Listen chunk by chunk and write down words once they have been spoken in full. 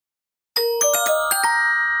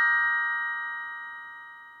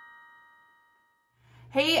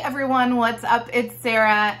Hey everyone, what's up? It's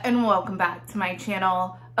Sarah and welcome back to my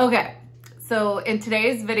channel. Okay, so in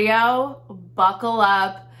today's video, buckle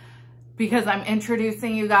up because I'm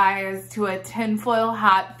introducing you guys to a tinfoil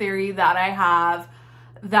hat theory that I have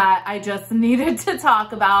that I just needed to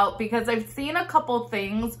talk about because I've seen a couple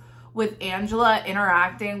things with Angela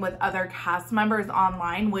interacting with other cast members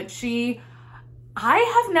online, which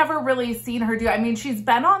I have never really seen her do. I mean, she's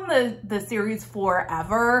been on the series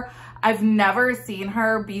forever. I've never seen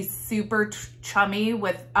her be super chummy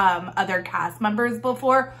with other cast members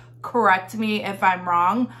before. Correct me if I'm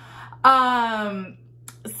wrong.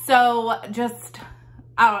 So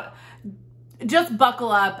just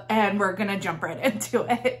buckle up and we're gonna jump right into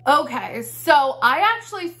it. Okay, so I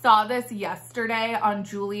actually saw this yesterday on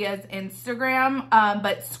Julia's Instagram,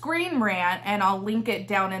 but Screen Rant, and I'll link it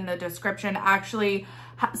down in the description, actually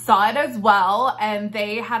saw it as well, and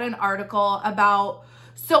they had an article about,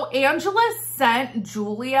 so Angela sent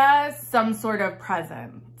Julia some sort of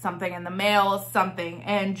present, something in the mail, something,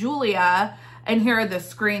 and Julia, and here are the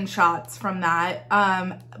screenshots from that,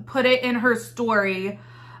 put it in her story.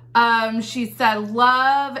 She said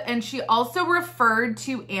love, and she also referred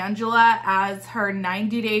to Angela as her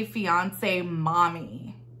 90-day fiance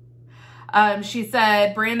mommy. She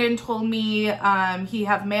said, Brandon told me he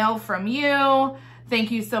have mail from you.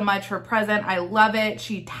 Thank you so much for present. I love it.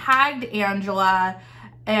 She tagged Angela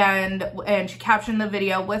and she captioned the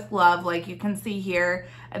video with love, like you can see here.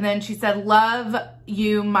 And then she said, love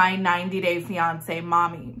you, my 90-day fiance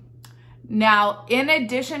mommy. Now, in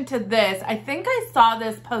addition to this, I think I saw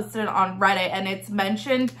this posted on Reddit and it's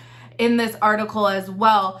mentioned in this article as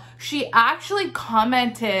well. She actually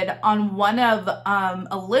commented on one of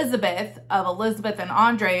Elizabeth and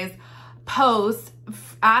Andre's posts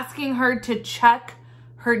asking her to check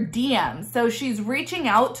her DM. So she's reaching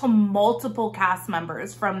out to multiple cast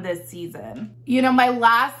members from this season. You know, my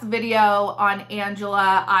last video on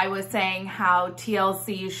Angela, I was saying how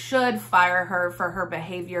TLC should fire her for her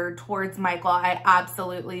behavior towards Michael. I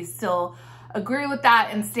absolutely still agree with that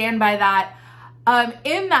and stand by that.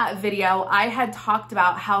 In that video, I had talked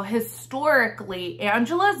about how historically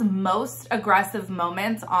Angela's most aggressive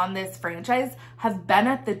moments on this franchise have been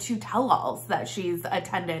at the two tell-alls that she's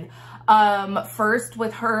attended. First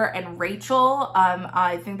with her and Rachel,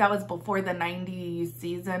 I think that was before the 90s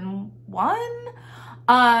season 1.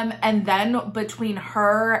 And then between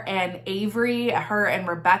her and Avery, her and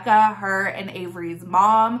Rebecca, her and Avery's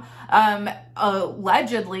mom,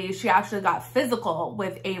 allegedly she actually got physical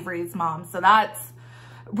with Avery's mom. So that's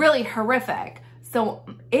really horrific. So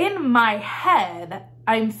in my head,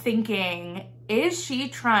 I'm thinking, is she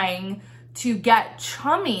trying to get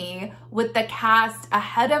chummy with the cast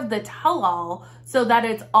ahead of the tell-all so that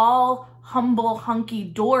it's all humble,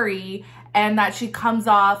 hunky-dory, and that she comes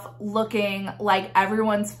off looking like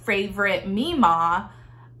everyone's favorite Mima?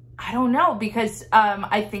 I don't know, because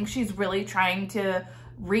I think she's really trying to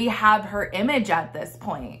rehab her image at this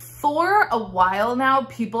point. For a while now,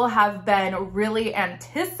 people have been really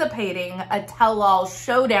anticipating a tell-all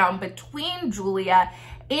showdown between Julia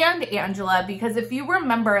and Angela, because if you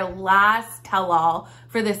remember last tell-all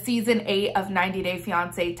for the season 8 of 90 Day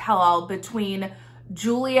Fiancé tell-all between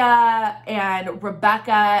Julia and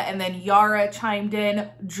Rebecca, and then Yara chimed in,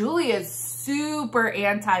 Julia's super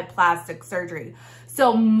anti-plastic surgery.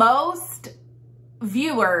 So most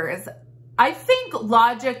viewers, I think,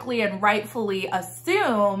 logically and rightfully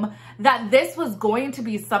assume that this was going to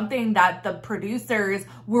be something that the producers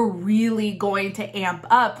were really going to amp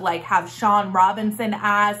up, like have Sean Robinson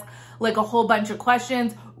ask like a whole bunch of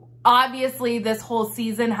questions. Obviously, this whole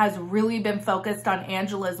season has really been focused on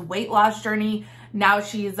Angela's weight loss journey. Now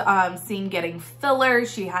she's seen getting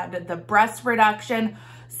fillers. She had the breast reduction.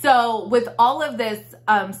 So with all of this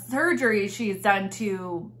surgery she's done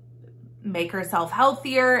to make herself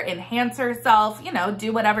healthier, enhance herself, you know,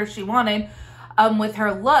 do whatever she wanted with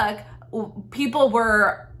her look, people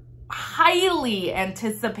were highly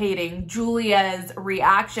anticipating Julia's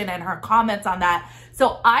reaction and her comments on that.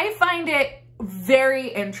 So I find it very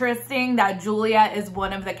interesting that Julia is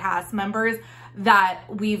one of the cast members that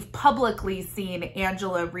we've publicly seen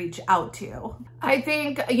Angela reach out to. I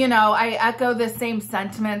think, you know, I echo the same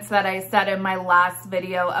sentiments that I said in my last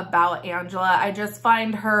video about Angela. I just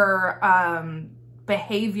find her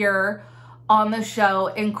behavior on the show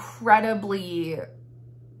incredibly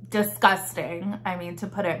disgusting, I mean, to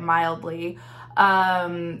put it mildly. I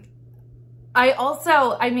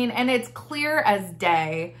mean, and it's clear as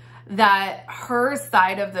day that her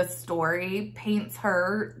side of the story paints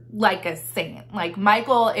her like a saint. Like,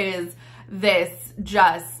 Michael is this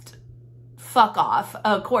just fuck off,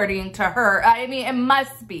 according to her. I mean, it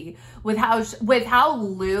must be with how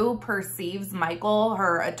Lou perceives Michael,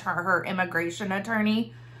 her immigration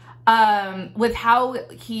attorney, with how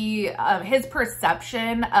his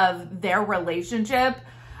perception of their relationship.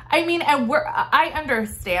 I mean, and I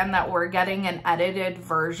understand that we're getting an edited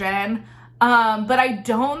version, but I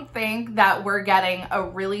don't think that we're getting a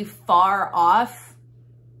really far off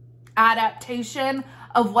adaptation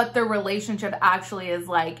of what their relationship actually is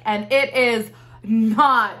like. And it is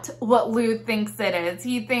not what Lou thinks it is.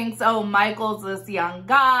 He thinks, oh, Michael's this young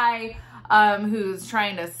guy who's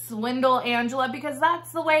trying to swindle Angela, because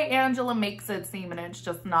that's the way Angela makes it seem, and it's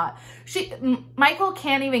just not. Michael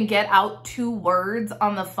can't even get out 2 words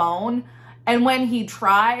on the phone, and when he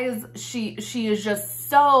tries, she is just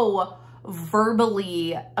so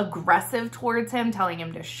verbally aggressive towards him, telling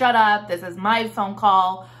him to shut up. This is my phone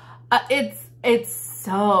call. It's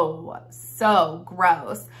so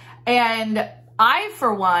gross. And I,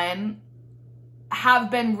 for one, have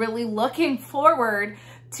been really looking forward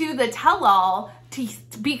to the tell-all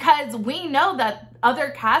because we know that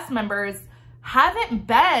other cast members haven't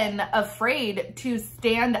been afraid to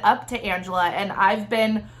stand up to Angela. And I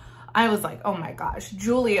was like, oh my gosh,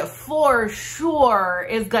 Julia for sure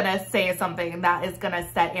is gonna say something that is gonna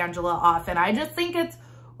set Angela off. And I just think it's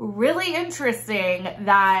really interesting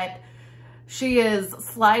that she is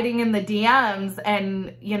sliding in the DMs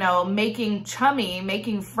and, you know, making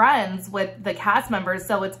friends with the cast members.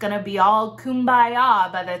 So it's going to be all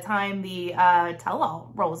kumbaya by the time the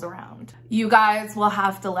tell-all rolls around. You guys will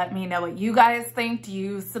have to let me know what you guys think. Do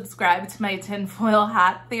you subscribe to my tinfoil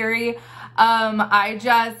hat theory?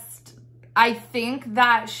 I think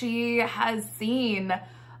that she has seen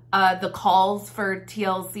the calls for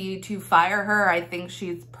TLC to fire her. I think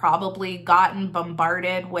she's probably gotten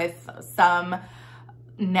bombarded with some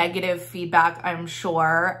negative feedback, I'm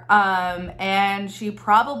sure. And she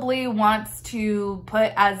probably wants to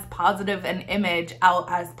put as positive an image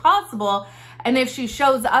out as possible. And if she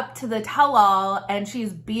shows up to the tell-all and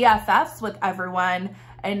she's BFFs with everyone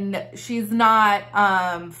and she's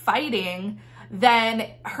not fighting, then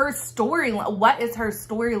her storyline, what is her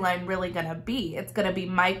storyline really gonna be? It's gonna be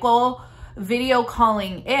Michael video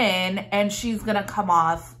calling in and she's gonna come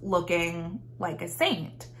off looking like a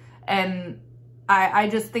saint. And I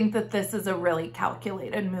just think that this is a really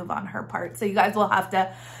calculated move on her part. So you guys will have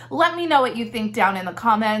to let me know what you think down in the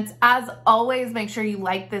comments. As always, make sure you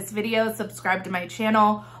like this video, subscribe to my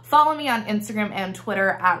channel, follow me on Instagram and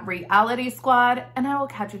Twitter at Reality Squad, and I will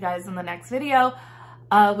catch you guys in the next video.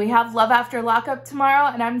 We have Love After Lockup tomorrow,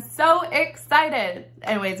 and I'm so excited.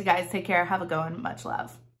 Anyways, you guys, take care. Have a good one. Much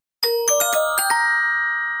love.